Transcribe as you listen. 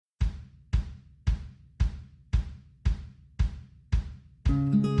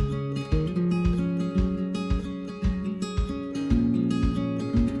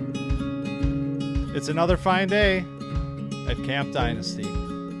It's another fine day at Camp Dynasty.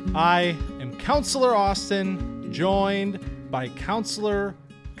 I am Counselor Austin, joined by Counselor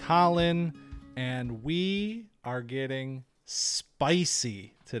Colin, and we are getting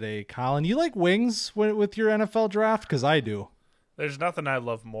spicy today. Colin, you like wings with your NFL draft? Because I do. There's nothing I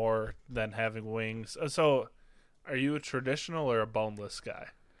love more than having wings. So, are you a traditional or a boneless guy?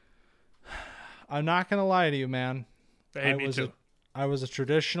 I'm not going to lie to you, man. Hey, me too. I was a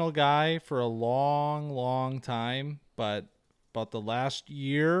traditional guy for a long time, but about the last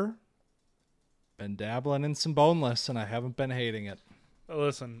year, been dabbling in some boneless, and I haven't been hating it.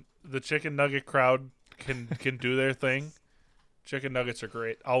 Listen, the chicken nugget crowd can do their thing. Chicken nuggets are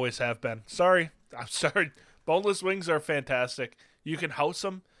great. Always have been. I'm sorry. Boneless wings are fantastic. You can house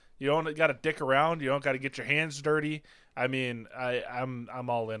them. You don't got to dick around. You don't got to get your hands dirty. I mean, I'm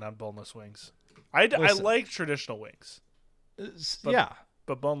all in on boneless wings. I like traditional wings.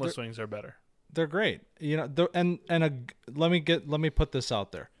 But boneless wings are better. They're great. You know, let me put this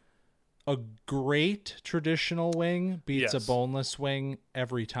out there. A great traditional wing beats a boneless wing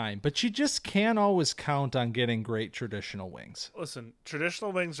every time, but you just can't always count on getting great traditional wings. Listen,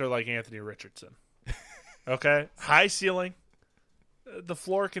 traditional wings are like Anthony Richardson. Okay? High ceiling. The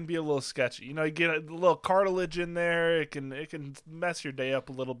floor can be a little sketchy. You know, you get a little cartilage in there. It can mess your day up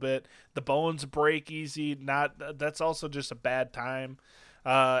a little bit. The bones break easy. That's also just a bad time.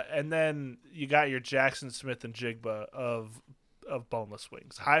 And then you got your Jackson Smith and Jigba of boneless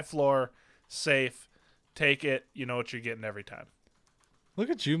wings. High floor, safe. Take it. You know what you're getting every time. Look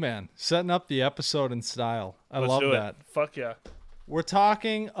at you, man. Setting up the episode in style. Let's love that. Fuck yeah. We're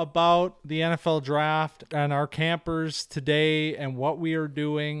talking about the NFL draft and our campers today and what we are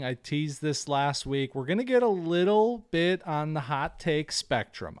doing. I teased this last week. We're going to get a little bit on the hot take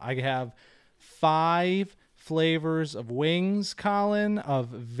spectrum. I have 5 flavors of wings, Colin, of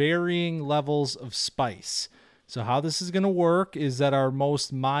varying levels of spice. So how this is going to work is that our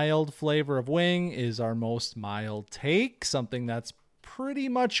most mild flavor of wing is our most mild take, something that's pretty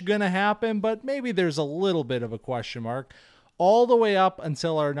much going to happen, but maybe there's a little bit of a question mark. All the way up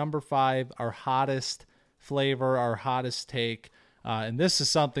until our number 5, our hottest flavor, our hottest take. And this is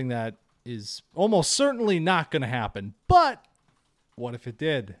something that is almost certainly not going to happen. But what if it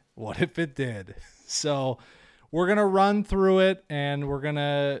did? What if it did? So we're going to run through it, and we're going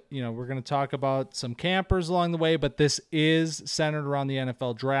to talk about some campers along the way. But this is centered around the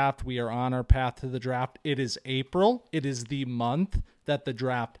NFL draft. We are on our path to the draft. It is April. It is the month that the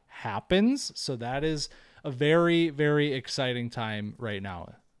draft happens. So that is a very, very exciting time right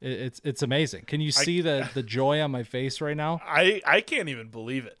now. It's amazing. Can you see the joy on my face right now? I can't even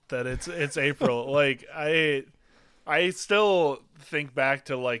believe it that it's April. Like I still think back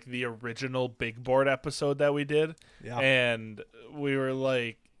to like the original Big Board episode that we did, and we were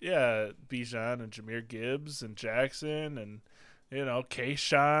like, Bijan and Jahmyr Gibbs and Jackson and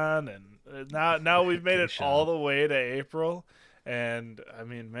Kayshawn, and now we've made it all the way to April. And, I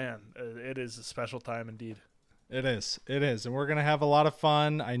mean, man, it is a special time indeed. It is. And we're going to have a lot of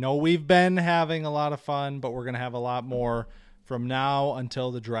fun. I know we've been having a lot of fun, but we're going to have a lot more from now until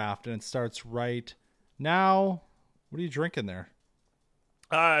the draft. And it starts right now. What are you drinking there?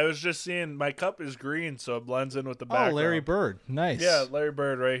 I was just seeing my cup is green, so it blends in with the background. Oh, Larry Bird. Nice. Yeah, Larry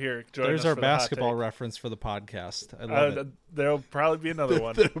Bird right here. There's our basketball reference for the podcast. I love it. There'll probably be another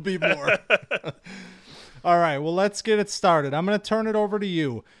one. There'll be more. All right, well, let's get it started. I'm going to turn it over to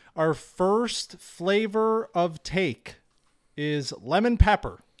you. Our first flavor of take is lemon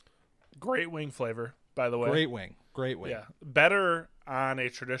pepper. Great wing flavor, by the way. Great wing. Yeah, better on a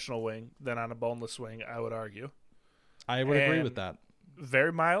traditional wing than on a boneless wing, I would argue. I would agree with that.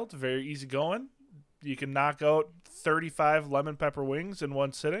 Very mild, very easy going. You can knock out 35 lemon pepper wings in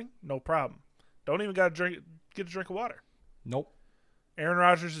one sitting, no problem. Don't even got to get a drink of water. Nope. Aaron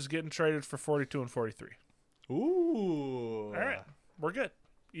Rodgers is getting traded for 42 and 43. Ooh. All right. We're good.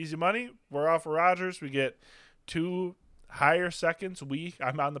 Easy money. We're off of Rodgers. We get 2 higher seconds.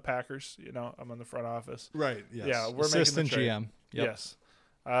 I'm on the Packers. I'm on the front office. Right. Yes. Yeah, we're assistant making the GM. Yep. Yes.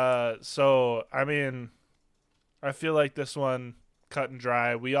 So, I mean, I feel like this one cut and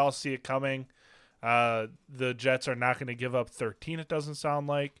dry. We all see it coming. The Jets are not going to give up 13, it doesn't sound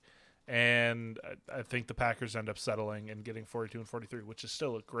like. And I think the Packers end up settling and getting 42 and 43, which is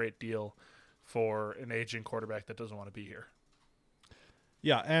still a great deal for an aging quarterback that doesn't want to be here.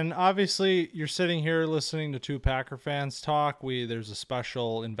 Yeah, and obviously you're sitting here listening to 2 Packer fans talk. There's a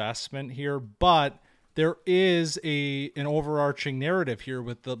special investment here, but there is an overarching narrative here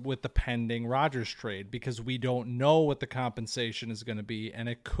with the pending Rodgers trade, because we don't know what the compensation is going to be, and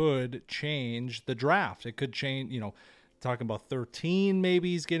it could change the draft. It could change, talking about 13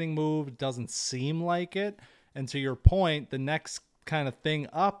 maybe he's getting moved. It doesn't seem like it. And to your point, the next kind of thing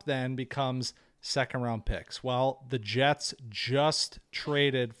up then becomes second round picks. Well, the Jets just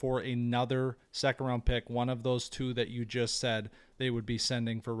traded for another second round pick, one of those two that you just said they would be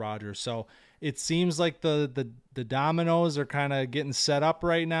sending for Rodgers. So it seems like the dominoes are kind of getting set up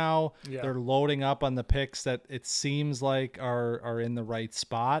right now. Yeah. They're loading up on the picks that it seems like are in the right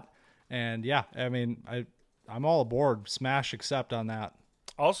spot. And yeah, I mean, I'm all aboard. Smash accept on that.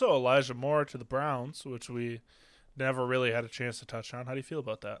 Also, Elijah Moore to the Browns, which we never really had a chance to touch on. How do you feel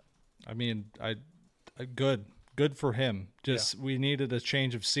about that? I mean, good for him. Just we needed a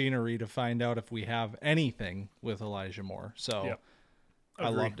change of scenery to find out if we have anything with Elijah Moore. So I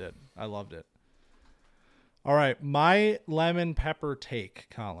loved it. All right, my lemon pepper take,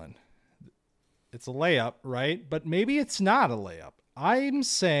 Colin. It's a layup, right? But maybe it's not a layup. I'm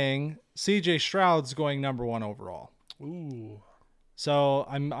saying CJ Stroud's going number 1 overall. Ooh. So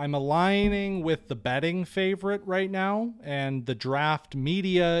I'm aligning with the betting favorite right now, and the draft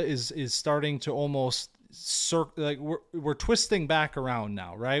media is starting to almost we're twisting back around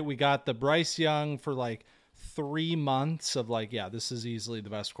now, right? We got the Bryce Young for like 3 months of like, yeah, this is easily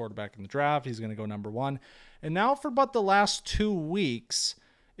the best quarterback in the draft. He's going to go number 1. And now for about the last 2 weeks,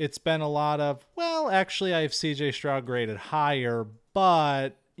 it's been a lot of, well, actually I have CJ Stroud graded higher, but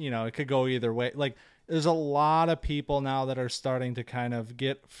it could go either way. Like, there's a lot of people now that are starting to kind of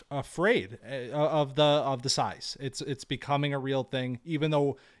get afraid of the size. It's becoming a real thing, even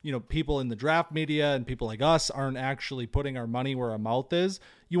though, people in the draft media and people like us aren't actually putting our money where our mouth is.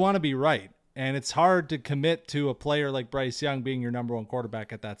 You want to be right. And it's hard to commit to a player like Bryce Young being your number 1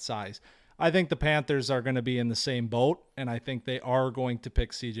 quarterback at that size. I think the Panthers are going to be in the same boat, and I think they are going to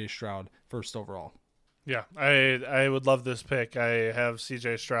pick CJ Stroud first overall. Yeah, I would love this pick. I have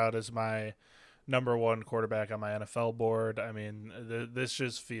CJ Stroud as my number 1 quarterback on my NFL board. I mean, this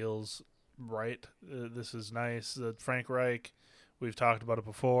just feels right. This is nice. Frank Reich, we've talked about it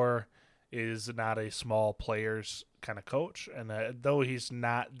before, is not a small players kind of coach. And though he's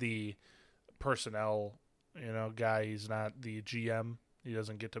not the personnel, guy, he's not the GM. He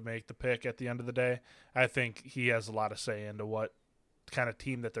doesn't get to make the pick at the end of the day. I think he has a lot of say into what kind of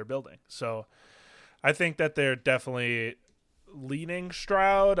team that they're building. So I think that they're definitely leaning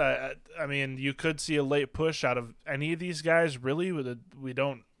Stroud. I mean, you could see a late push out of any of these guys. Really, we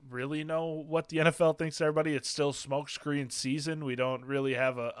don't really know what the NFL thinks of everybody. It's still smokescreen season. We don't really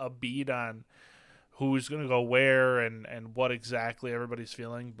have a beat on who's going to go where and what exactly everybody's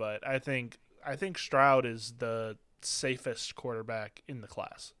feeling. But I think Stroud is the safest quarterback in the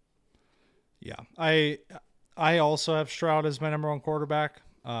class. Yeah, I also have Stroud as my number 1 quarterback.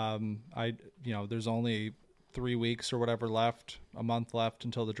 There's only 3 weeks or whatever left, a month left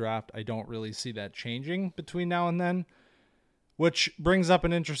until the draft. I don't really see that changing between now and then, which brings up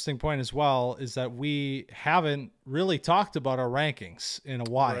an interesting point as well, is that we haven't really talked about our rankings in a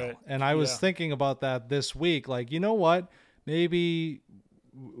while. Right. And I was thinking about that this week. Like, you know what? Maybe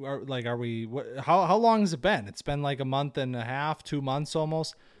how long has it been? It's been like a month and a half, 2 months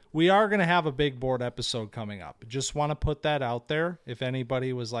almost. We are going to have a big board episode coming up. Just want to put that out there. If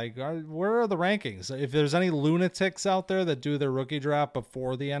anybody was like, where are the rankings? If there's any lunatics out there that do their rookie draft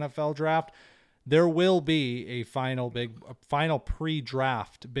before the NFL draft, there will be a final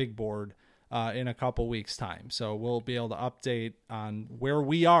pre-draft big board in a couple weeks' time. So we'll be able to update on where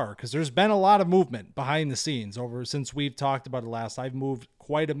we are, because there's been a lot of movement behind the scenes since we've talked about it last. I've moved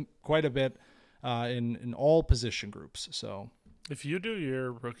quite a bit in all position groups. So if you do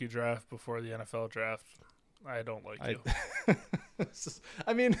your rookie draft before the NFL draft, I don't like you.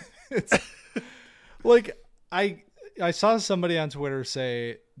 I mean, it's like I saw somebody on Twitter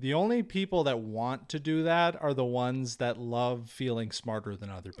say the only people that want to do that are the ones that love feeling smarter than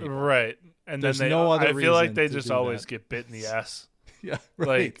other people. Right. And There's then I feel like they just always get bit in the ass. Yeah,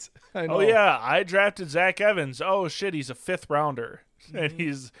 right. Like, oh yeah, I drafted Zach Evans. Oh shit, he's a 5th rounder. And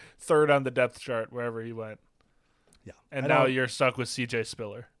he's 3rd on the depth chart wherever he went. Yeah. And now you're stuck with CJ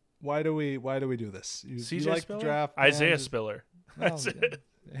Spiller. Why do we do this? CJ like Spiller? Draft Isaiah Spiller. Well,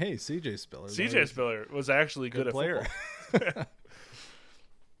 hey, CJ Spiller. CJ Spiller was actually good at player. football.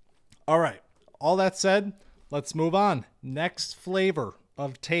 All right. All that said, let's move on. Next flavor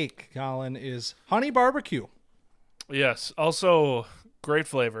of take, Colin, is honey barbecue. Yes. Also, great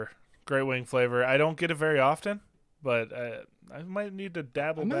flavor. Great wing flavor. I don't get it very often, but I might need to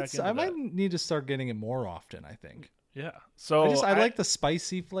dabble back into I might need to start getting it more often, I think. Yeah. So I like the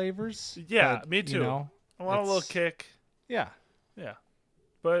spicy flavors. Yeah, but, me too. I want a little kick. Yeah. Yeah.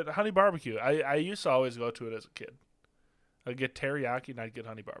 But honey barbecue, I used to always go to it as a kid. I'd get teriyaki and I'd get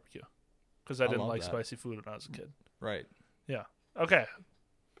honey barbecue because I didn't like spicy food when I was a kid. Right. Yeah. Okay.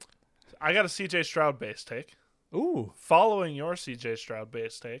 I got a CJ Stroud base take. Ooh. Following your CJ Stroud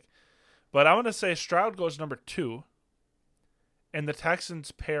base take. But I'm going to say Stroud goes number 2, and the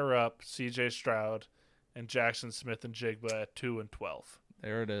Texans pair up CJ Stroud and Jackson Smith and Jigba at 2 and 12.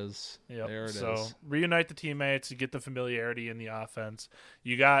 There it is. Yep. There it so is. reunite the teammates. You get the familiarity in the offense.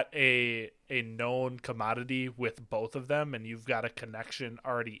 You got a known commodity with both of them, and you've got a connection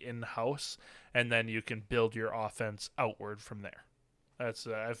already in-house, and then you can build your offense outward from there. That's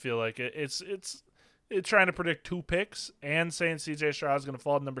I feel like it's trying to predict 2 picks and saying CJ Stroud is going to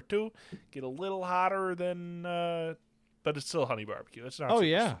fall to number 2. Get a little hotter than, but it's still honey barbecue. It's not.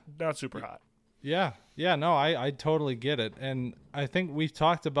 Not super hot. Yeah. No, I totally get it, and I think we've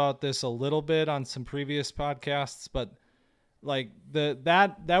talked about this a little bit on some previous podcasts, but like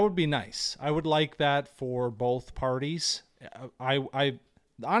that would be nice. I would like that for both parties. I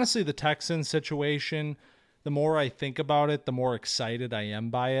honestly, the Texans situation, the more I think about it, the more excited I am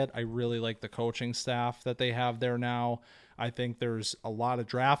by it. I really like the coaching staff that they have there now. I think there's a lot of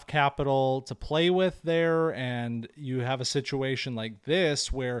draft capital to play with there, and you have a situation like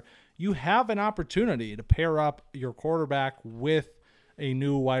this where you have an opportunity to pair up your quarterback with a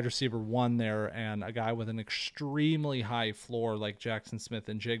new wide receiver 1 there and a guy with an extremely high floor like Jackson Smith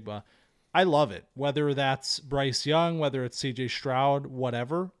and Jigba. I love it. Whether that's Bryce Young, whether it's CJ Stroud,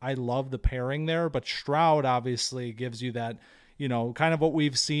 whatever. I love the pairing there, but Stroud obviously gives you that, kind of what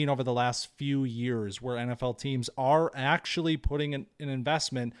we've seen over the last few years where NFL teams are actually putting an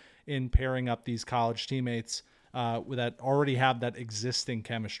investment in pairing up these college teammates that already have that existing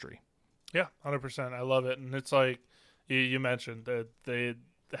chemistry. Yeah, 100%. I love it. And it's like you mentioned that they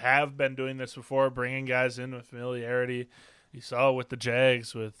have been doing this before, bringing guys in with familiarity. You saw it with the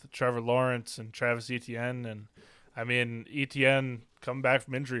Jags, with Trevor Lawrence and Travis Etienne. And, I mean, Etienne coming back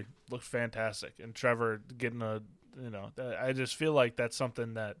from injury looked fantastic. And Trevor getting I just feel like that's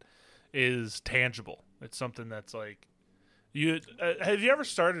something that is tangible. It's something that's like, have you ever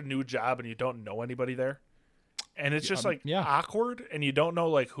started a new job and you don't know anybody there? And it's just awkward, and you don't know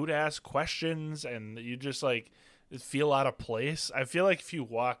like who to ask questions, and you just like feel out of place. I feel like if you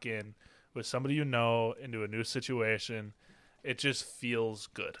walk in with somebody into a new situation, it just feels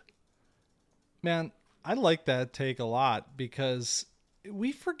good. Man, I like that take a lot because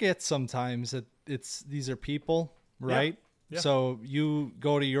we forget sometimes that these are people, right? Yeah. So you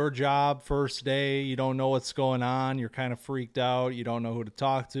go to your job first day, you don't know what's going on, you're kind of freaked out, you don't know who to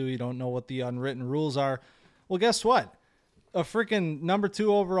talk to, you don't know what the unwritten rules are. Well, guess what? A freaking number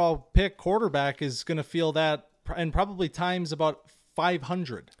 2 overall pick quarterback is going to feel that, and probably times about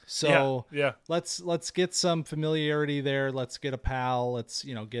 500. So yeah. Let's get some familiarity there. Let's get a pal. Let's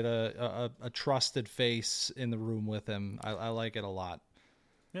get a trusted face in the room with him. I like it a lot.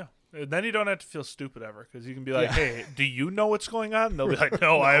 Yeah. And then you don't have to feel stupid ever because you can be like, hey, do you know what's going on? And they'll be like,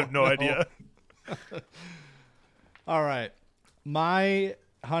 no, I have no idea. All right. My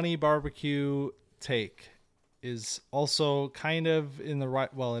honey barbecue take is also kind of in the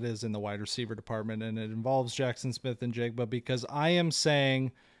right. Well, it is in the wide receiver department, and it involves Jackson Smith and Jigba because I am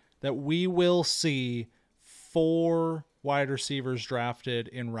saying that we will see 4 wide receivers drafted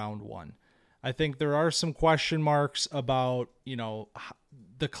in round 1. I think there are some question marks about,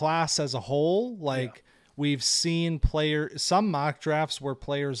 the class as a whole. Like we've seen some mock drafts where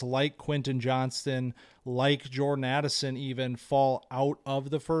players like Quentin Johnston, like Jordan Addison even fall out of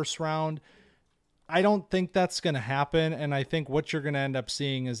the first round. I don't think that's going to happen, and I think what you're going to end up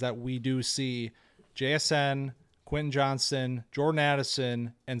seeing is that we do see JSN, Quentin Johnston, Jordan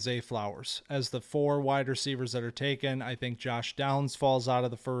Addison, and Zay Flowers as the 4 wide receivers that are taken. I think Josh Downs falls out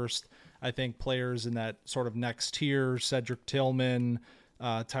of the first. I think players in that sort of next tier, Cedric Tillman,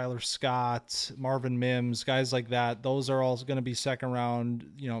 Tyler Scott, Marvin Mims, guys like that, those are all going to be second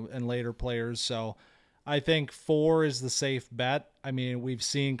round, and later players. So I think 4 is the safe bet. I mean, we've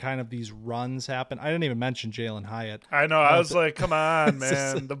seen kind of these runs happen. I didn't even mention Jalen Hyatt. I know. I was like, come on,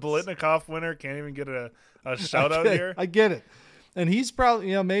 man. The Biletnikoff winner can't even get a shout out here. I get it. And he's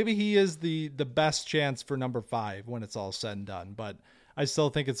probably, maybe he is the best chance for number 5 when it's all said and done. But I still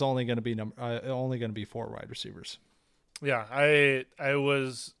think it's only going to be 4 wide receivers. Yeah, I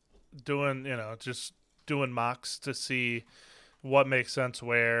was doing, just doing mocks to see what makes sense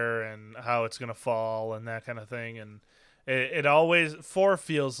where and how it's going to fall and that kind of thing. And it always 4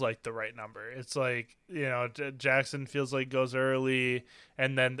 feels like the right number. It's like, Jackson feels like goes early,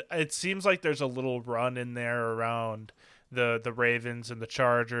 and then it seems like there's a little run in there around the Ravens and the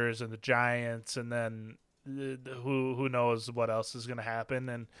Chargers and the Giants, and then who knows what else is going to happen.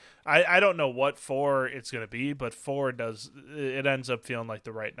 And I don't know what 4 it's going to be, but 4 ends up feeling like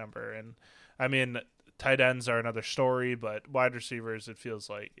the right number. And I mean, Tight ends are another story, but wide receivers, it feels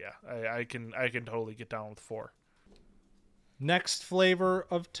like, I can totally get down with 4. Next flavor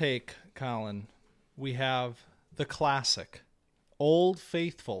of take, Colin, we have the classic, Old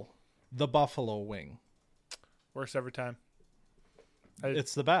Faithful, the buffalo wing. Works every time.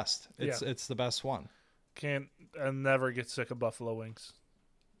 It's the best. It's the best one. I'll never get sick of buffalo wings.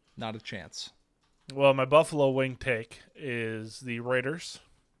 Not a chance. Well, my buffalo wing take is the Raiders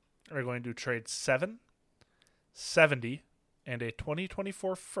are going to trade 7, 70, and a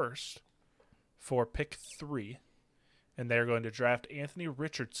 2024 first for pick 3, and they're going to draft Anthony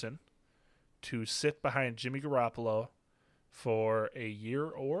Richardson to sit behind Jimmy Garoppolo for a year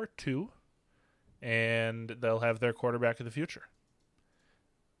or 2, and they'll have their quarterback of the future.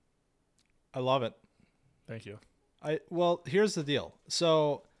 I love it. Thank you. Well, here's the deal.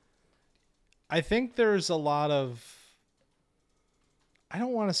 So I think there's a lot of, I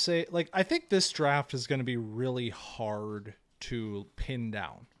don't want to say, like, I think this draft is going to be really hard to pin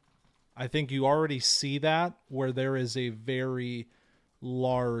down. I think you already see that where there is a very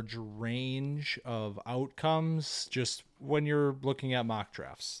large range of outcomes just when you're looking at mock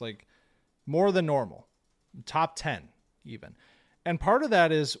drafts, like more than normal, top 10 even. And part of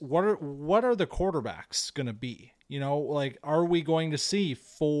that is what are the quarterbacks going to be? You know, like, are we going to see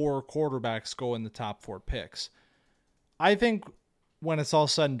 4 quarterbacks go in the top 4 picks? I think when it's all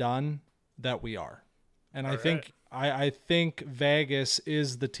said and done that we are. And I think Vegas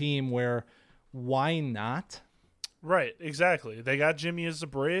is the team where why not? Right, exactly. They got Jimmy as the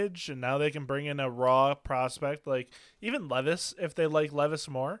bridge, and now they can bring in a raw prospect like even Levis if they like Levis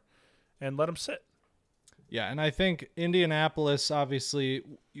more and let him sit. Yeah, and I think Indianapolis, obviously,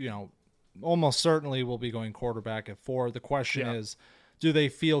 you know, almost certainly will be going quarterback at 4. The question is, do they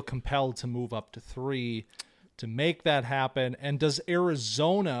feel compelled to move up to 3 to make that happen? And does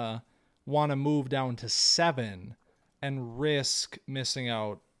Arizona want to move down to 7 and risk missing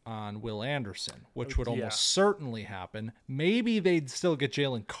out on Will Anderson, which would almost certainly happen? Maybe they'd still get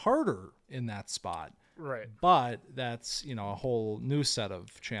Jalen Carter in that spot. Right. But that's, you know, a whole new set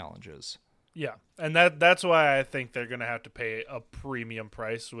of challenges. Yeah, and that's why I think they're going to have to pay a premium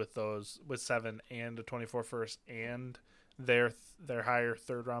price with 7 and a 24 first and their higher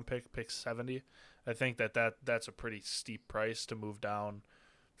third round pick 70. I think that's a pretty steep price to move down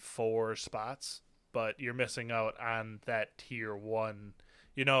 4 spots, but you're missing out on that tier 1.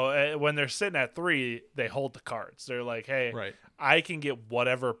 You know, when they're sitting at 3, they hold the cards. They're like, hey, right, I can get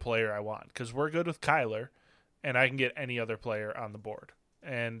whatever player I want because we're good with Kyler, and I can get any other player on the board.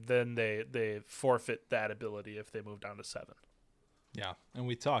 And then they forfeit that ability if they move down to 7. Yeah, and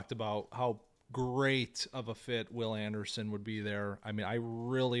we talked about how great of a fit Will Anderson would be there. I mean, I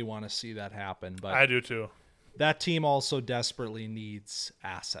really want to see that happen. But I do too. That team also desperately needs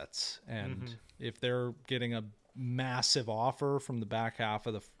assets. And if they're getting a massive offer from the back half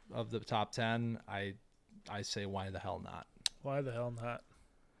of the top 10, I say why the hell not? Why the hell not?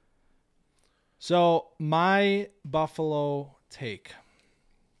 So my Buffalo take.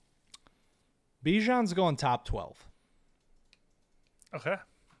 Bijan's going top 12. Okay.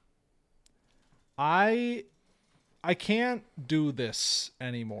 I can't do this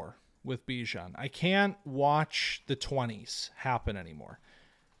anymore with Bijan. I can't watch the 20s happen anymore.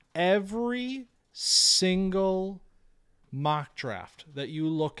 Every single mock draft that you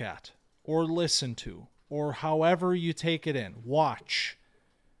look at or listen to or however you take it in, watch.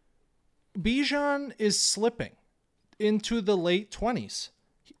 Bijan is slipping into the late 20s.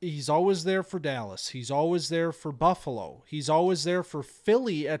 He's always there for Dallas. He's always there for Buffalo. He's always there for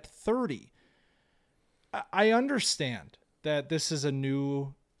Philly at 30. I understand that this is a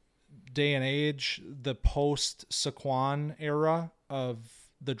new day and age, the post-Saquon era of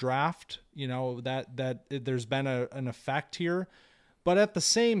the draft, you know, that there's been an effect here. But at the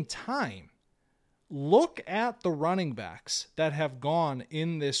same time, look at the running backs that have gone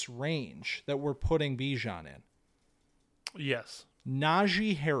in this range that we're putting Bijan in. Yes.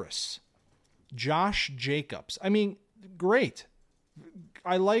 Najee Harris, Josh Jacobs. I mean, great.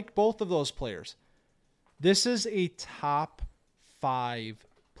 I like both of those players. This is a top 5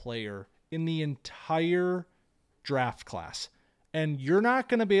 player in the entire draft class. And you're not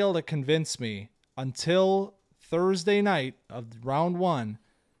going to be able to convince me until Thursday night of round 1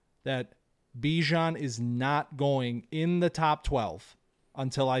 that Bijan is not going in the top 12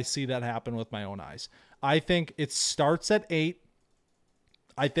 until I see that happen with my own eyes. I think it starts at 8.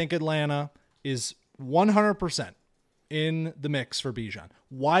 I think Atlanta is 100% in the mix for Bijan.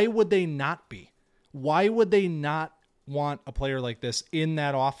 Why would they not be? Why would they not want a player like this in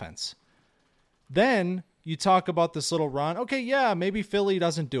that offense? Then You talk about this little run. Okay, yeah, maybe Philly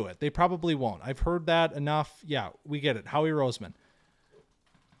doesn't do it. They probably won't. I've heard that enough. Yeah, we get it. Howie Roseman.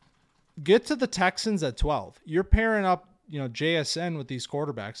 Get to the Texans at 12. You're pairing up, JSN with these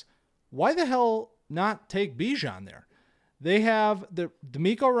quarterbacks. Why the hell not take Bijan there? They have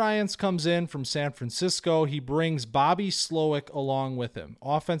D'Amico Ryans comes in from San Francisco. He brings Bobby Slowick along with him.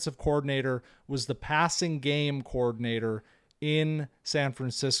 Offensive coordinator, was the passing game coordinator in San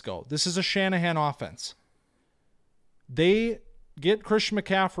Francisco. This is a Shanahan offense. They get Christian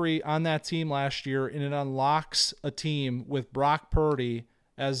McCaffrey on that team last year, and it unlocks a team with Brock Purdy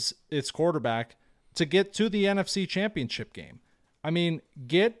as its quarterback to get to the NFC Championship game. I mean,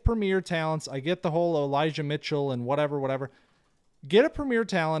 get premier talents. I get the whole Elijah Mitchell and whatever. Get a premier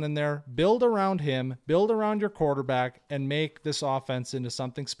talent in there, build around him, build around your quarterback, and make this offense into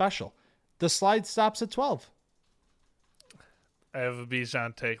something special. The slide stops at 12. I have a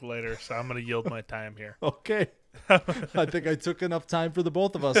Bijan take later, so I'm going to yield my time here. Okay. I think I took enough time for the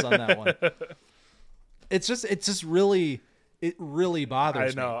both of us on that one. It really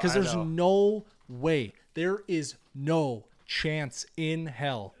bothers me because there's no way, there is no chance in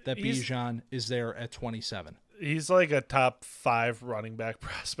hell that Bijan is there at 27. He's like a top 5 running back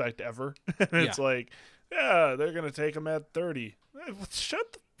prospect ever. It's like, yeah, they're going to take him at 30.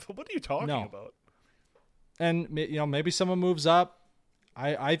 What are you talking about? And maybe someone moves up.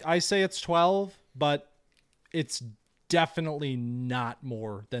 I say it's 12, but it's definitely not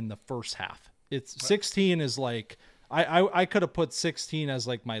more than the first half. It's 16 is like I could have put 16 as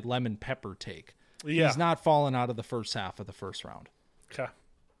like my lemon pepper take. Yeah. He's not falling out of the first half of the first round. Okay.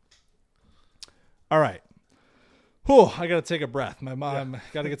 All right. Whew, I got to take a breath. My mom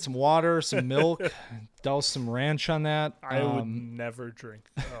got to get some water, some milk, douse some ranch on that. I would never drink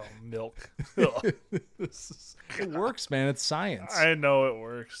milk. It works, man. It's science. I know it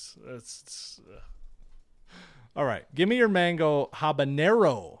works. All right. Give me your mango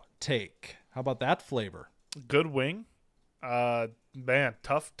habanero take. How about that flavor? Good wing. Man,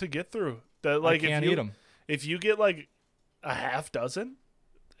 tough to get through. I can't eat them. If you get like a half dozen,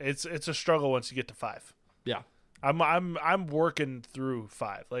 it's a struggle once you get to 5. Yeah. I'm working through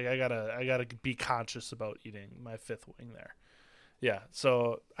 5. Like I gotta be conscious about eating my 5th wing there. Yeah.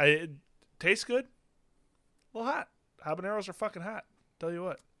 So it tastes good. A little hot. Habaneros are fucking hot. Tell you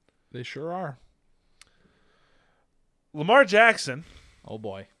what. They sure are. Lamar Jackson. Oh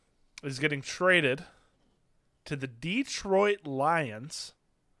boy. Is getting traded to the Detroit Lions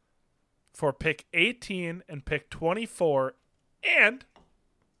for pick 18 and pick 24, and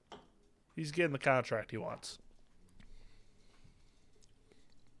he's getting the contract he wants.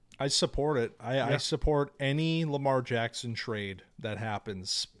 I support it. I support any Lamar Jackson trade that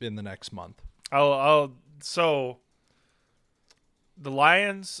happens in the next month. So the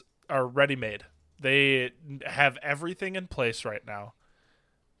Lions are ready-made. They have everything in place right now,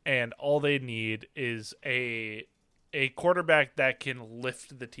 and all they need is a quarterback that can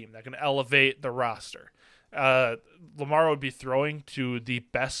lift the team, that can elevate the roster. Lamar would be throwing to the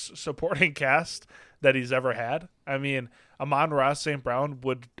best supporting cast that he's ever had. I mean, Amon-Ra St. Brown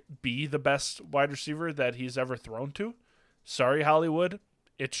would be the best wide receiver that he's ever thrown to. Sorry, Hollywood.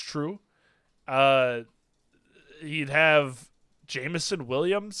 It's true. He'd have Jameson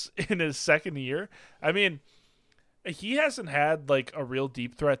Williams in his second year. I mean, he hasn't had like a real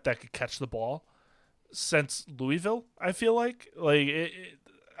deep threat that could catch the ball since Louisville, I feel like.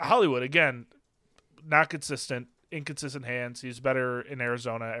 Hollywood, again, not consistent, inconsistent hands. He's better in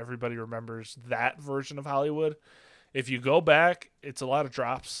Arizona. Everybody remembers that version of Hollywood. If you go back, it's a lot of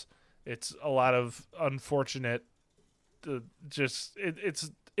drops. It's a lot of unfortunate,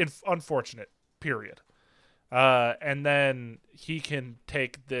 it's unfortunate, period. And then he can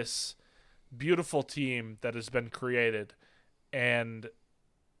take this beautiful team that has been created and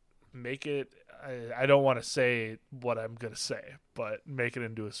make it, I don't want to say what I'm going to say, but make it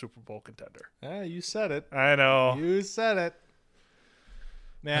into a Super Bowl contender. Yeah, you said it. I know. You said it.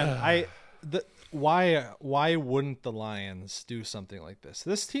 Man, why wouldn't the Lions do something like this?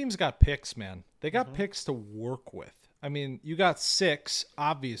 This team's got picks, man. They got picks to work with. I mean, you got 6,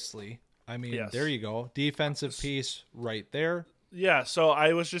 obviously. I mean, yes. There you go. Defensive piece right there. Yeah, so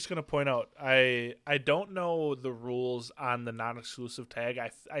I was just going to point out, I don't know the rules on the non-exclusive tag.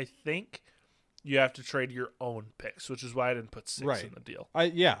 I think you have to trade your own picks, which is why I didn't put 6 in the deal.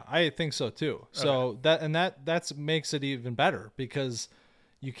 I think so too. So that makes it even better because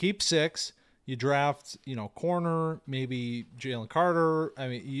you keep 6, you draft, corner, maybe Jalen Carter. I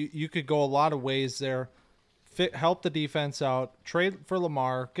mean, you could go a lot of ways there. Help the defense out, trade for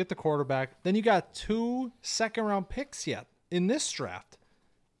Lamar, get the quarterback. Then you got 2 second-round picks yet in this draft.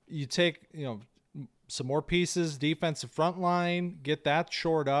 You take, some more pieces, defensive front line, get that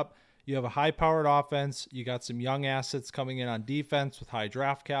shored up. You have a high-powered offense. You got some young assets coming in on defense with high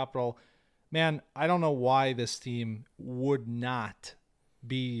draft capital. Man, I don't know why this team would not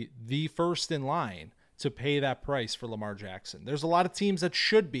be the first in line to pay that price for Lamar Jackson. There's a lot of teams that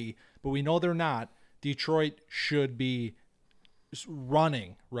should be, but we know they're not. Detroit should be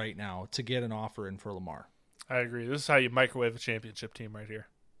running right now to get an offer in for Lamar. I agree. This is how you microwave a championship team right here.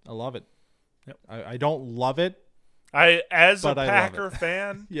 I love it. Yep. I don't love it. As a Packer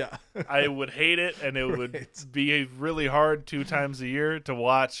fan, yeah, I would hate it, and it would be really hard 2 times a year to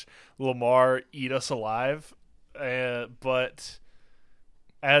watch Lamar eat us alive. But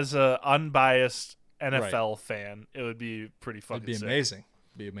as a unbiased NFL fan, it would be pretty fucking sick. Amazing.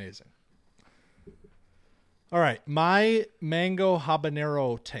 It'd be amazing. All right, my mango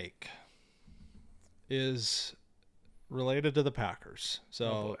habanero take is related to the Packers.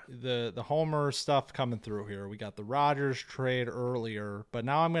 So the Homer stuff coming through here. We got the Rodgers trade earlier, but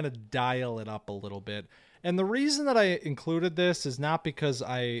now I'm going to dial it up a little bit. And the reason that I included this is not because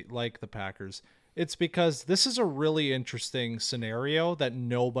I like the Packers. It's because this is a really interesting scenario that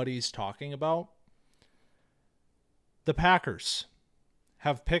nobody's talking about. The Packers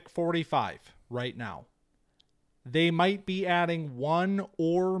have pick 45 right now. They might be adding 1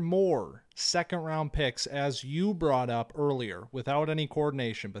 or more second-round picks, as you brought up earlier, without any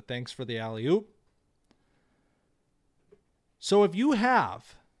coordination, but thanks for the alley-oop. So if you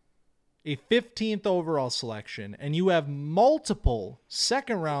have a 15th overall selection and you have multiple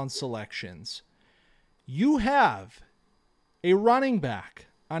second-round selections, you have a running back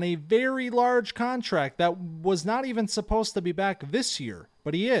on a very large contract that was not even supposed to be back this year,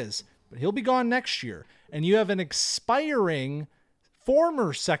 but he is. But he'll be gone next year. And you have an expiring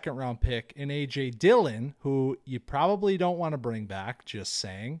former second-round pick in A.J. Dillon, who you probably don't want to bring back, just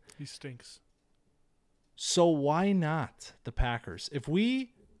saying. He stinks. So why not the Packers? If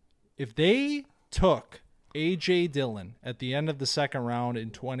they took A.J. Dillon at the end of the second round in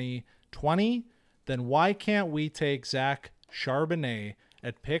 2020, then why can't we take Zach Charbonnet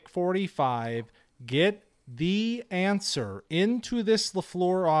at pick 45, get the answer into this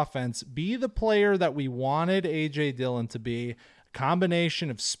LaFleur offense, be the player that we wanted A.J. Dillon to be,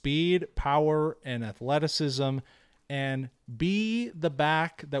 combination of speed, power, and athleticism, and be the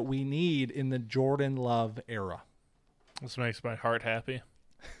back that we need in the Jordan Love era. This makes my heart happy.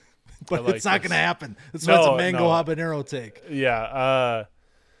 But it's not going to happen. That's why it's a mango habanero take. Yeah.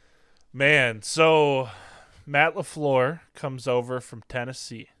 Man, so Matt LaFleur comes over from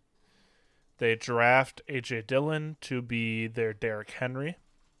Tennessee. They draft A.J. Dillon to be their Derrick Henry.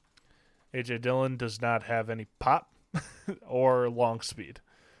 A.J. Dillon does not have any pop or long speed.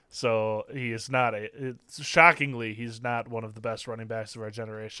 So he is not shockingly, he's not one of the best running backs of our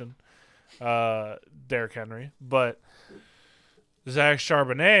generation, Derrick Henry. But Zach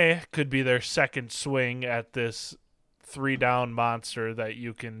Charbonnet could be their second swing at this 3-down monster that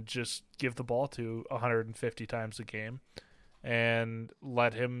you can just give the ball to 150 times a game and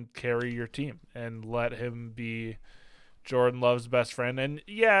let him carry your team and let him be Jordan Love's best friend. And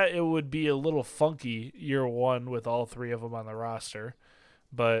yeah, it would be a little funky year one with all 3 of them on the roster,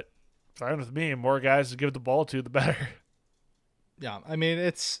 but fine with me. More guys to give the ball to, the better. Yeah, I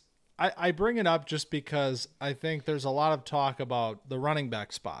mean, I bring it up just because I think there's a lot of talk about the running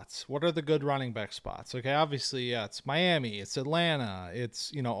back spots. What are the good running back spots? Okay, obviously, yeah, it's Miami, it's Atlanta,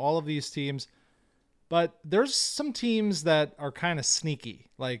 it's, all of these teams. But there's some teams that are kind of sneaky.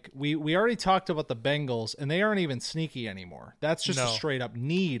 Like, we already talked about the Bengals, and they aren't even sneaky anymore. That's just a straight-up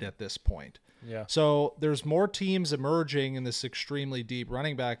need at this point. Yeah. So there's more teams emerging in this extremely deep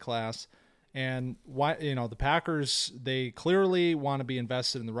running back class. And why, the Packers, they clearly want to be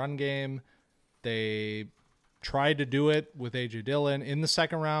invested in the run game. They tried to do it with A.J. Dillon in the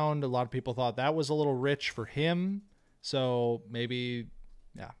second round. A lot of people thought that was a little rich for him. So maybe,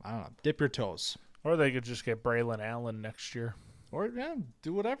 I don't know, dip your toes. Or they could just get Braylon Allen next year. Or,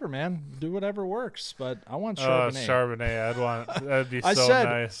 do whatever, man. Do whatever works. But I want Charbonnet. Charbonnet, that'd be so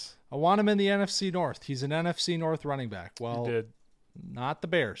nice. I want him in the NFC North. He's an NFC North running back. Well, you did. Not the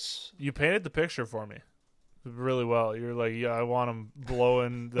Bears. You painted the picture for me really well. You're like, I want him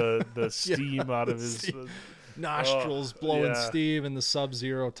blowing the steam out of his nostrils, blowing steam in the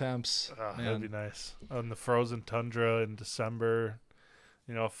sub-zero temps. That'd be nice. On the frozen tundra in December,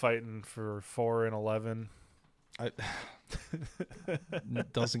 fighting for 4-11.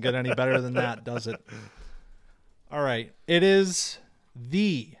 Doesn't get any better than that, does it? All right. It is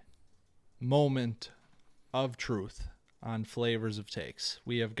the moment of truth. on flavors of takes.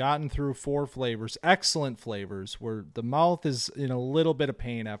 We have gotten through 4 flavors, excellent flavors, where the mouth is in a little bit of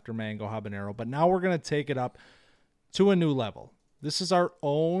pain after mango habanero, but now we're going to take it up to a new level. This is our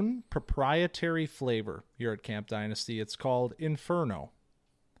own proprietary flavor here at Camp Dynasty. It's called Inferno.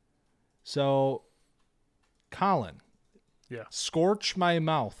 So, Colin, Yeah. scorch my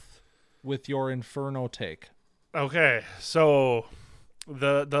mouth with your Inferno take. Okay, so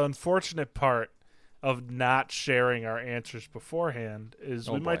the unfortunate part of not sharing our answers beforehand is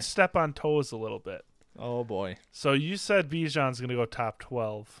we might step on toes a little bit. Oh, boy. So you said Bijan's going to go top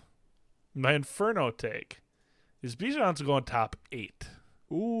 12. My Inferno take is Bijan's going top 8.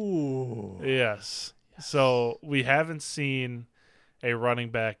 Ooh. Yes. So we haven't seen a running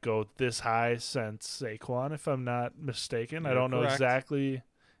back go this high since Saquon, if I'm not mistaken. I don't know exactly.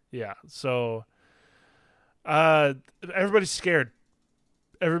 Yeah. So everybody's scared.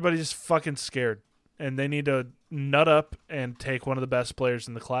 Everybody's fucking scared. And they need to nut up and take one of the best players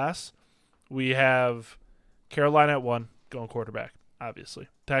in the class. We have Carolina at 1, going quarterback, obviously.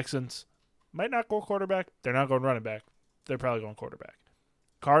 Texans might not go quarterback. They're not going running back. They're probably going quarterback.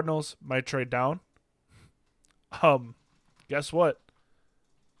 Cardinals might trade down. Guess what?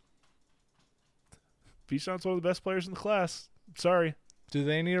 Bijan's one of the best players in the class. Sorry. Do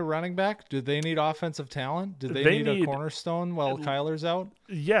they need a running back? Do they need offensive talent? Do they need a cornerstone while Kyler's out?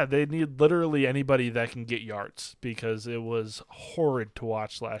 Yeah, they need literally anybody that can get yards because it was horrid to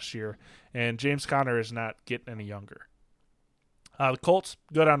watch last year, and James Conner is not getting any younger. The Colts,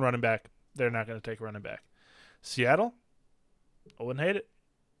 good on running back. They're not going to take a running back. Seattle, I wouldn't hate it.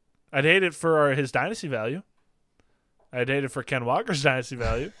 I'd hate it for his dynasty value. I'd hate it for Ken Walker's dynasty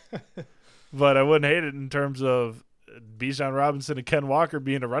value. But I wouldn't hate it in terms of Bijan Robinson and Ken Walker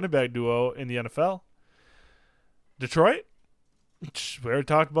being a running back duo in the NFL. Detroit, we already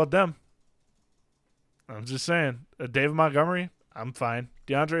talked about them. I'm just saying. David Montgomery, I'm fine.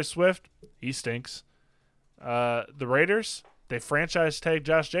 DeAndre Swift, he stinks. The Raiders, they franchise tag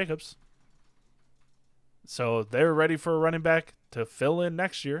Josh Jacobs. So they're ready for a running back to fill in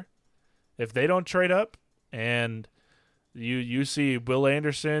next year. If they don't trade up and you see Will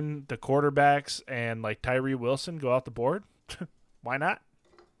Anderson, the quarterbacks, and like Tyree Wilson go out the board, why not?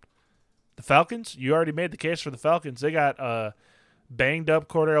 The Falcons, you already made the case for the Falcons. They got banged up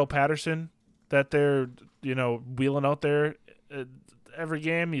Cordell Patterson that they're wheeling out there every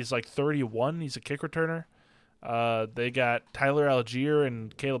game. He's like 31. He's a kick returner. They got Tyler Algier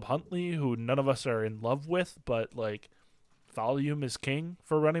and Caleb Huntley, who none of us are in love with, but like volume is king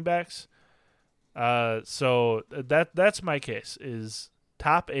for running backs. So that's my case is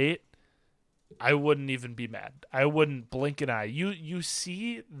top 8. I wouldn't even be mad. I wouldn't blink an eye. You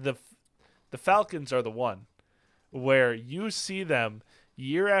see the Falcons are the one where you see them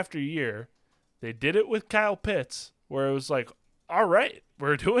year after year. They did it with Kyle Pitts where it was like, all right,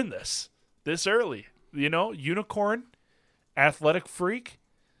 we're doing this early, unicorn, athletic freak,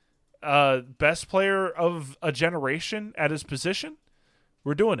 best player of a generation at his position.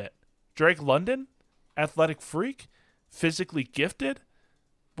 We're doing it. Drake London, athletic freak, physically gifted.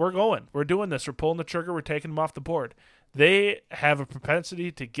 We're going. We're doing this. We're pulling the trigger. We're taking him off the board. They have a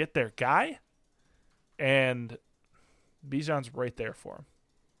propensity to get their guy, and Bijan's right there for him.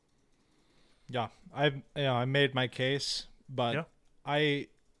 Yeah, I made my case, but Yeah. I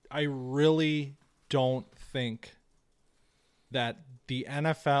really don't think that the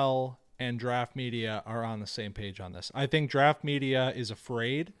NFL and draft media are on the same page on this. I think draft media is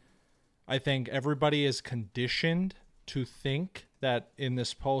afraid. I think everybody is conditioned to think that in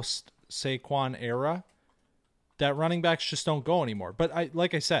this post-Saquon era that running backs just don't go anymore. But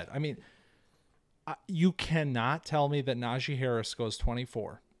like I said, I mean, you cannot tell me that Najee Harris goes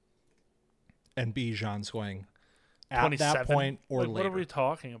 24 and Bijan's going at 27? that point or later. What are we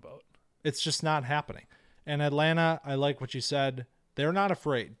talking about? It's just not happening. And Atlanta, I like what you said. They're not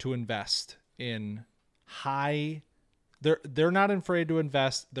afraid to invest in high. They're not afraid to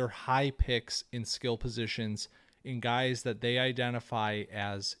invest their high picks in skill positions in guys that they identify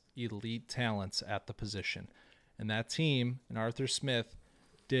as elite talents at the position. And that team and Arthur Smith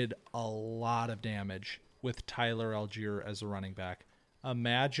did a lot of damage with Tyler Algier as a running back.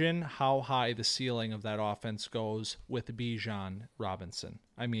 Imagine how high the ceiling of that offense goes with Bijan Robinson.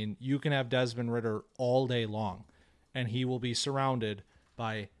 I mean, you can have Desmond Ridder all day long, and he will be surrounded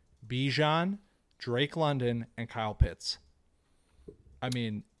by Bijan, Drake London, and Kyle Pitts. I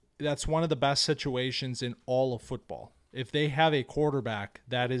mean, that's one of the best situations in all of football. If they have a quarterback,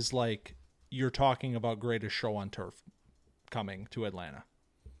 that is like you're talking about greatest show on turf coming to Atlanta.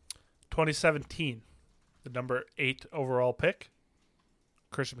 2017, the number 8 overall pick,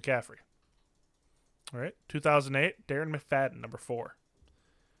 Christian McCaffrey. All right. 2008, Darren McFadden, number 4.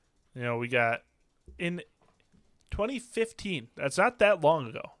 We got in 2015. That's not that long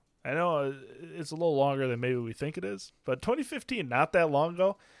ago. I know it's a little longer than maybe we think it is, but 2015, not that long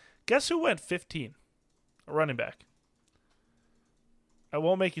ago. Guess who went 15? A running back. I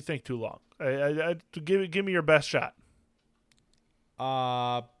won't make you think too long. Give me your best shot.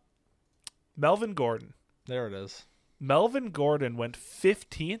 Melvin Gordon. There it is. Melvin Gordon went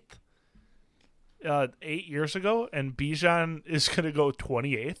 15th 8 years ago, and Bijan is going to go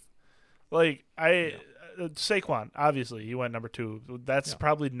 28th. Saquon, obviously, he went number 2. That's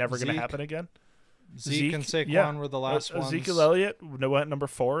probably never going to happen again. Zeke and Saquon were the last ones. Ezekiel Elliott went number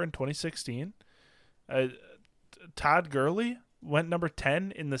 4 in 2016. Todd Gurley went number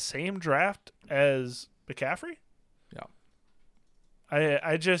 10 in the same draft as McCaffrey. Yeah.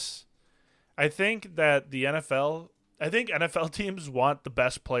 I think that the NFL teams want the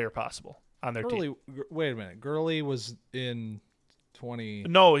best player possible on their team. Wait a minute. Gurley was in 20.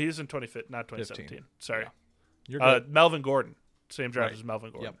 No, he's in 2015, not 2017. Sorry. Yeah. You're good. Melvin Gordon. Same draft as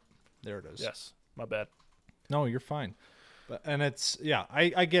Melvin Gordon. Yep. There it is. Yes. My bad. No, you're fine. And it's,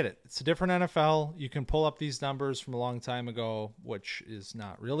 I get it. It's a different NFL. You can pull up these numbers from a long time ago, which is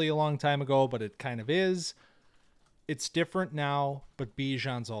not really a long time ago, but it kind of is. It's different now, but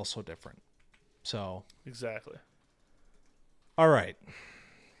Bijan's also different. So. Exactly. All right.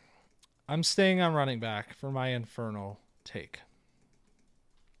 I'm staying on running back for my Inferno take.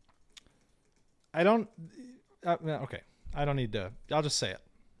 Okay. I don't need to. I'll just say it.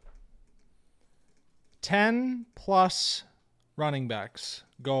 10 plus running backs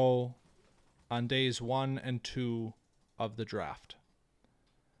go on days 1 and 2 of the draft.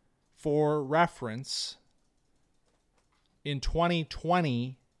 For reference, in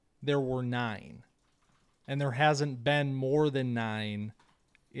 2020, there were 9. And there hasn't been more than 9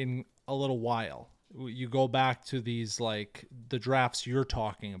 in a little while. You go back to these, like, the drafts you're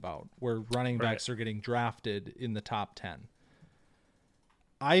talking about, where running backs are getting drafted in the top 10.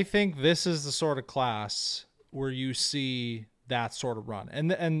 I think this is the sort of class where you see that sort of run.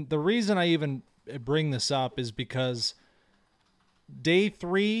 And the reason I even bring this up is because day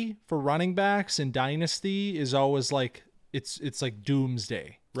 3 for running backs in Dynasty is always like, it's like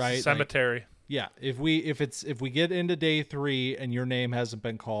doomsday, right? Cemetery. Like, yeah. If we get into day 3 and your name hasn't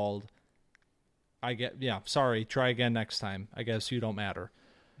been called, sorry, try again next time. I guess you don't matter.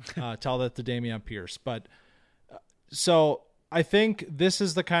 Tell that to Dameon Pierce. But so I think this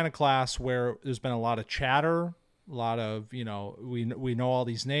is the kind of class where there's been a lot of chatter, a lot of, we know all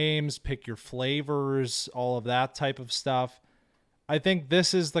these names, pick your flavors, all of that type of stuff. I think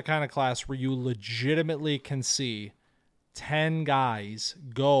this is the kind of class where you legitimately can see 10 guys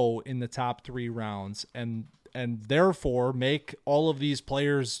go in the top 3 rounds and therefore make all of these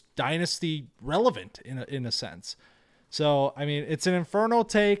players dynasty relevant in a sense. So, I mean, it's an Inferno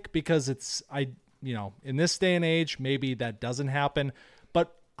take because in this day and age, maybe that doesn't happen,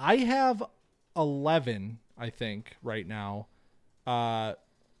 but I have 11, I think right now,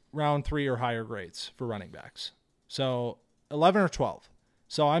 round 3 or higher grades for running backs. So 11 or 12.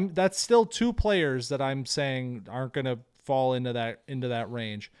 So that's still 2 players that I'm saying aren't going to fall into that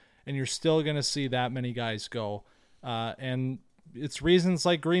range. And you're still going to see that many guys go. And it's reasons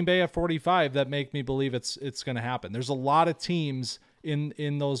like Green Bay at 45 that make me believe it's going to happen. There's a lot of teams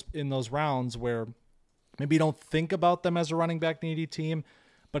in those rounds where maybe you don't think about them as a running back needy team,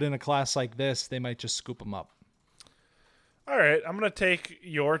 but in a class like this, they might just scoop them up. All right, I'm going to take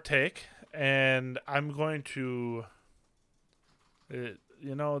your take, and I'm going to, the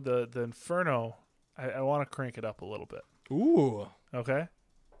Inferno, I want to crank it up a little bit. Ooh. Okay?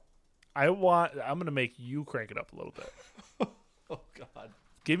 I'm going to make you crank it up a little bit. Oh, God.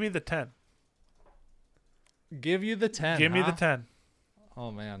 Give me the 10. Give you the 10, Give me the 10.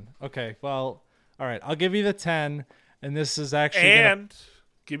 Oh, man. Okay, well, all right. I'll give you the 10, and this is actually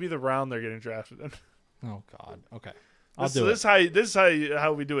give me the round they're getting drafted in. Oh, God. Okay. This is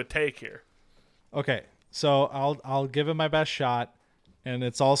how we do a take here. Okay, so I'll give it my best shot, and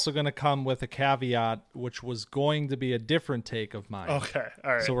it's also going to come with a caveat, which was going to be a different take of mine. Okay,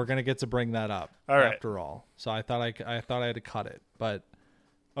 all right. So we're going to get to bring that up after all. So I thought I had to cut it, but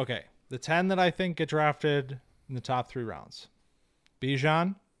okay. The 10 that I think get drafted in the top 3 rounds: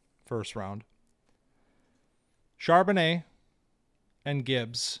 Bijan, first round; Charbonnet and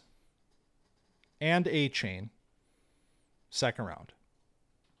Gibbs and A-Chain, second round.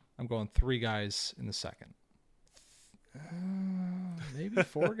 I'm going 3 guys in the second. Maybe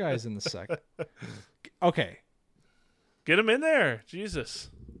 4 guys in the second. Okay. Get him in there. Jesus.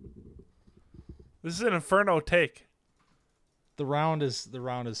 This is an Inferno take. The round is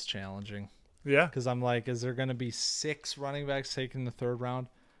challenging. Yeah. because I'm like, is there going to be 6 running backs taken in the 3rd round?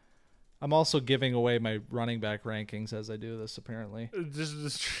 I'm also giving away my running back rankings as I do this, apparently.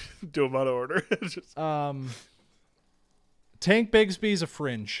 Just do them out of order. Just, Tank Bigsby's a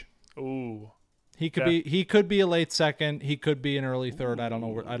fringe. ooh. He could be a late second. He could be an early third. I don't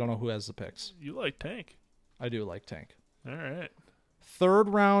know who has the picks. You like Tank. I do like Tank. All right.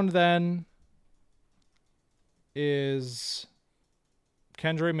 3rd round then is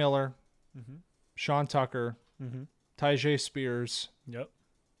Kendre Miller, Sean Tucker, Tyjae Spears, Yep.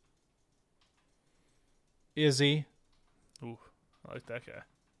 Izzy, Ooh, I like that guy.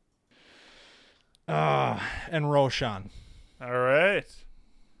 and Roshan. All right.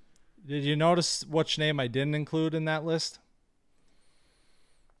 Did you notice which name I didn't include in that list?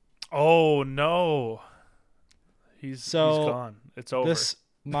 Oh no. He's gone. It's over.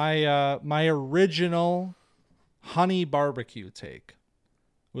 My original honey barbecue take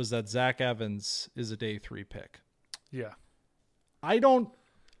was that Zach Evans is a day 3 pick. Yeah. I don't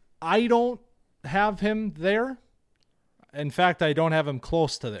have him there. In fact, I don't have him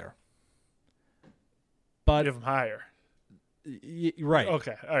close to there. But You have him higher. Right.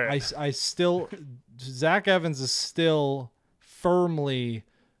 Okay. All right. I still Zach Evans is still firmly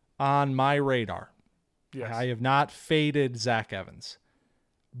on my radar. Yes. I have not faded Zach Evans.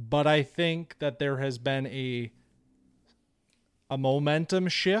 But I think that there has been a momentum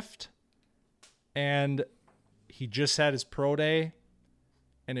shift, and he just had his pro day,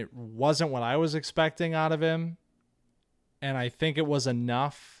 and it wasn't what I was expecting out of him. And I think it was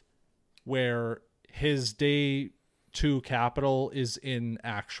enough where his day 2 capital is in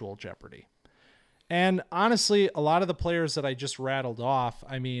actual jeopardy. And honestly, a lot of the players that I just rattled off,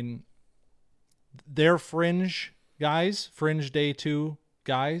 I mean, they're fringe guys, fringe day 2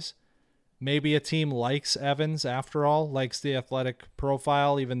 guys. Maybe a team likes Evans after all, likes the athletic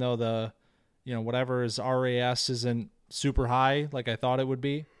profile, even though the, whatever his RAS isn't super high like I thought it would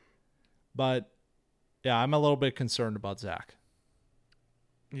be. But yeah, I'm a little bit concerned about Zach.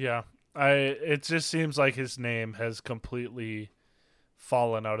 Yeah. It just seems like his name has completely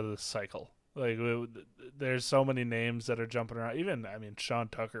fallen out of the cycle. Like there's so many names that are jumping around. Even Sean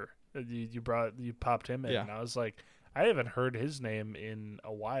Tucker. You popped him in. Yeah. And I was like, I haven't heard his name in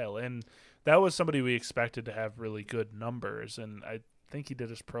a while, and that was somebody we expected to have really good numbers. And I think he did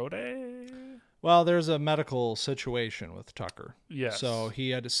his pro day. Well, there's a medical situation with Tucker. Yes. So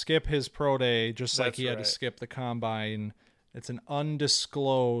he had to skip his pro day, just like That's he had to right. skip the combine. It's an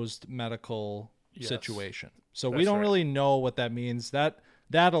undisclosed medical Yes. situation. So we That's don't right. really know what that means. That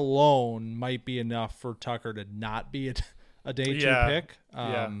alone might be enough for Tucker to not be a day 2 Yeah. pick.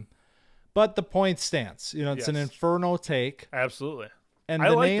 Yeah. But the point stands. It's an Yes. inferno take. Absolutely. And I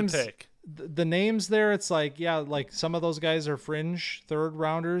the like names, the take. the names there, it's like, yeah, like some of those guys are fringe 3rd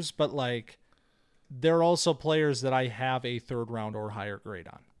rounders, but like they're also players that I have a 3rd round or higher grade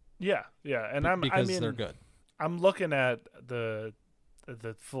on. Yeah, yeah, and because they're good. I'm looking at the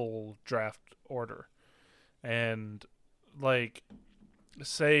full draft order, and like,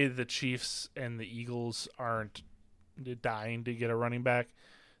 say the Chiefs and the Eagles aren't dying to get a running back,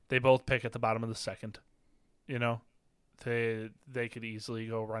 they both pick at the bottom of the 2nd. They could easily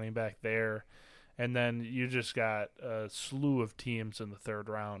go running back there, and then you just got a slew of teams in the 3rd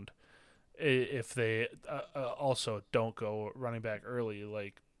round if they also don't go running back early,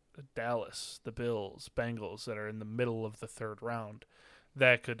 like Dallas, the Bills, Bengals, that are in the middle of the 3rd round,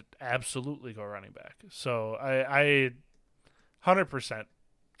 that could absolutely go running back. So I 100%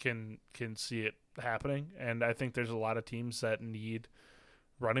 can see it happening, and I think there's a lot of teams that need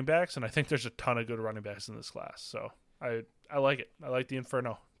running backs, and I think there's a ton of good running backs in this class. So I like it. I like the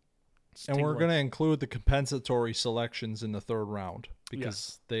Inferno. And we're going to include the compensatory selections in the 3rd round because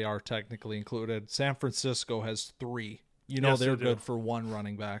Yes. they are technically included. San Francisco has 3. Yes, they're they do. good for 1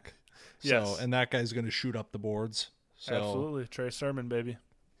 running back. So, Yes. and that guy's going to shoot up the boards. So Absolutely. Trey Sermon, baby.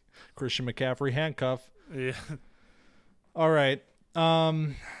 Christian McCaffrey handcuff. Yeah. All right.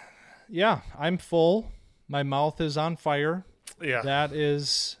 Yeah, I'm full. My mouth is on fire. Yeah. That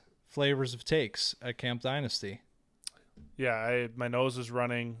is Flavors of Takes at Camp Dynasty. Yeah, my nose is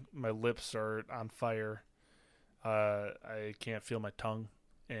running. My lips are on fire. I can't feel my tongue,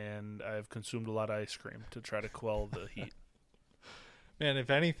 and I've consumed a lot of ice cream to try to quell the heat. Man, if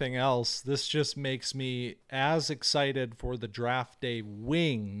anything else, this just makes me as excited for the draft day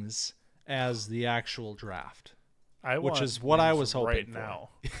wings as the actual draft. Which is what I was hoping right for. now.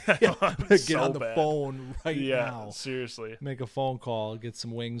 Get So on the bad. phone right Yeah, now. seriously. Make a phone call, get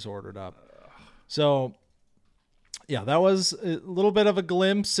some wings ordered up. So Yeah, that was a little bit of a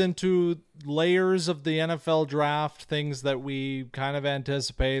glimpse into layers of the NFL draft, things that we kind of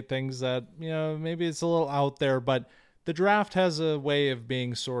anticipate, things that, maybe it's a little out there, but the draft has a way of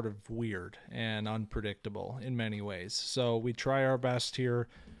being sort of weird and unpredictable in many ways. So we try our best here,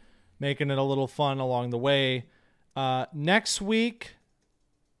 making it a little fun along the way. Next week,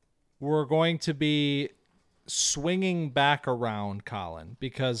 we're going to be swinging back around, Colin,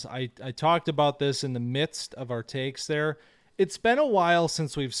 because I talked about this in the midst of our takes there. It's been a while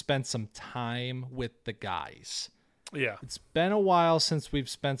since we've spent some time with the guys. Yeah. It's been a while since we've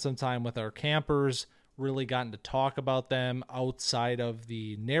spent some time with our campers, really gotten to talk about them outside of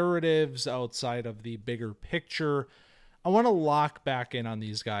the narratives, outside of the bigger picture. I want to lock back in on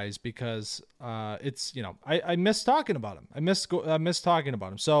these guys because it's, I miss talking about them. I miss talking about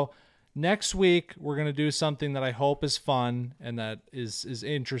them. So next week, we're going to do something that I hope is fun and that is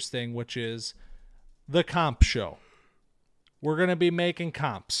interesting, which is the comp show. We're going to be making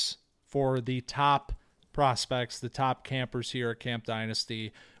comps for the top prospects, the top campers here at Camp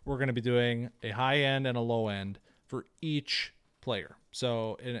Dynasty. We're going to be doing a high end and a low end for each player.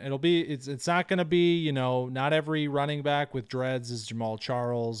 So it's not going to be, not every running back with dreads is Jamal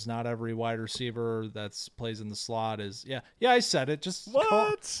Charles. Not every wide receiver that's plays in the slot is. Yeah, I said it. Just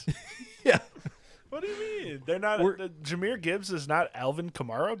what? Yeah. What do you mean? They're not. Jameer Gibbs is not Alvin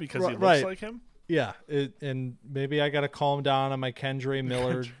Kamara because he looks right. like him. Yeah, and maybe I got to calm down on my Kendra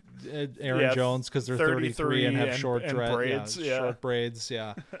Miller, Aaron Jones because they're 33 and have short dreads, short braids.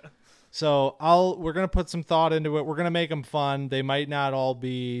 Yeah. So we're gonna put some thought into it. We're gonna make them fun. They might not all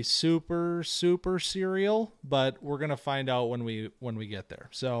be super serial, but we're gonna find out when we get there.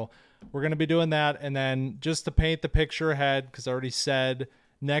 So we're gonna be doing that, and then just to paint the picture ahead, because I already said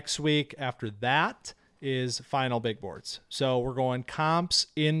next week after that is final big boards. So we're going comps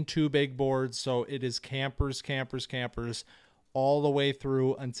into big boards. So it is campers all the way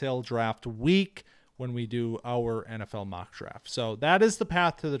through until draft week when we do our NFL mock draft. So that is the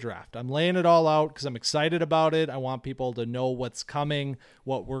path to the draft. I'm laying it all out because I'm excited about it. I want people to know what's coming,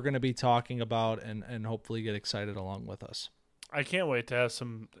 what we're going to be talking about, and hopefully get excited along with us. I can't wait to have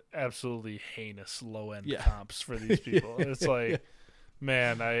some absolutely heinous low-end comps for these people. It's like,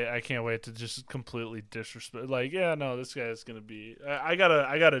 man, I can't wait to just completely disrespect. Like, this guy is going to be – I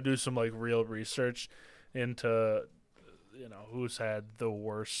gotta do some, like, real research into, who's had the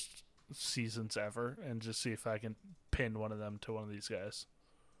worst seasons ever and just see if I can pin one of them to one of these guys.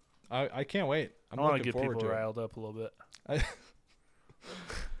 I can't wait. I want to get people riled up a little bit.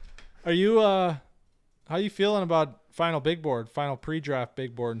 Are you how you feeling about final pre-draft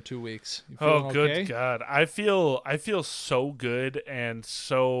big board in 2 weeks? Oh, good God. I feel so good and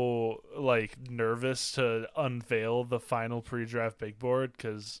so like nervous to unveil the final pre-draft big board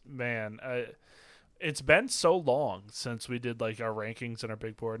because, man, it's been so long since we did like our rankings and our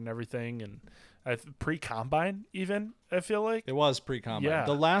big board and everything, and pre-combine even, I feel like. It was pre-combine. Yeah.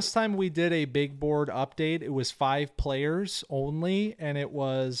 The last time we did a big board update, it was 5 players only, and it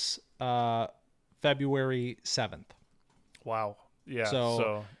was February 7th. Wow. Yeah.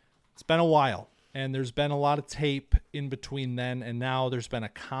 So it's been a while, and there's been a lot of tape in between then and now. There's been a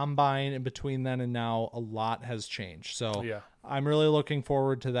combine in between then and now. A lot has changed. So yeah. I'm really looking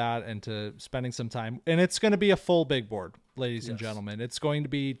forward to that and to spending some time. And it's going to be a full big board, ladies and gentlemen. It's going to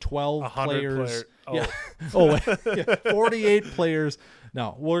be 12 players. Yeah. 48 players.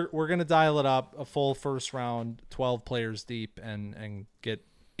 No, we're going to dial it up, a full first round, 12 players deep, and get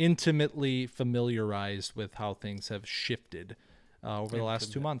intimately familiarized with how things have shifted over the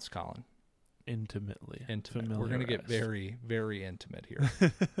last 2 months, Colin. Intimate. We're going to get very, very intimate here.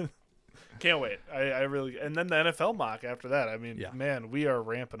 Can't wait. I really, and then the NFL mock after that. I mean, man, we are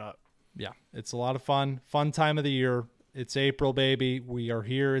ramping up. Yeah, it's a lot of fun time of the year. It's April, baby. We are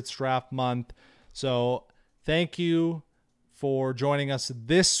here. It's draft month. So thank you for joining us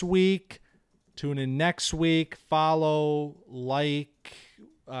this week. Tune in next week. Follow, like,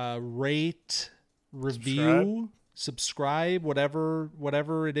 rate, review, subscribe, whatever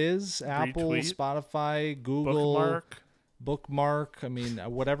it is. Apple, retweet, Spotify, Google, bookmark. I mean,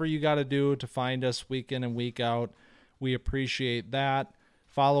 whatever you got to do to find us week in and week out. We appreciate that.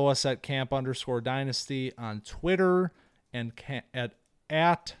 Follow us at camp_dynasty on Twitter and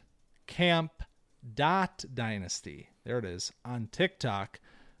at camp.dynasty. There it is on TikTok.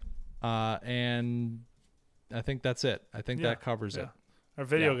 And I think that's it. I think that covers it. Our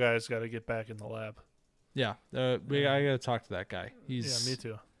video guy's got to get back in the lab. Yeah. I got to talk to that guy. Me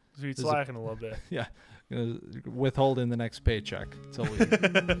too. He's slacking a little bit. Yeah. Withholding the next paycheck until we.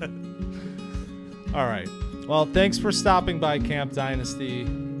 All right. Well, thanks for stopping by Camp Dynasty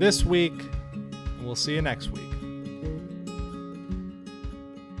this week, and we'll see you next week.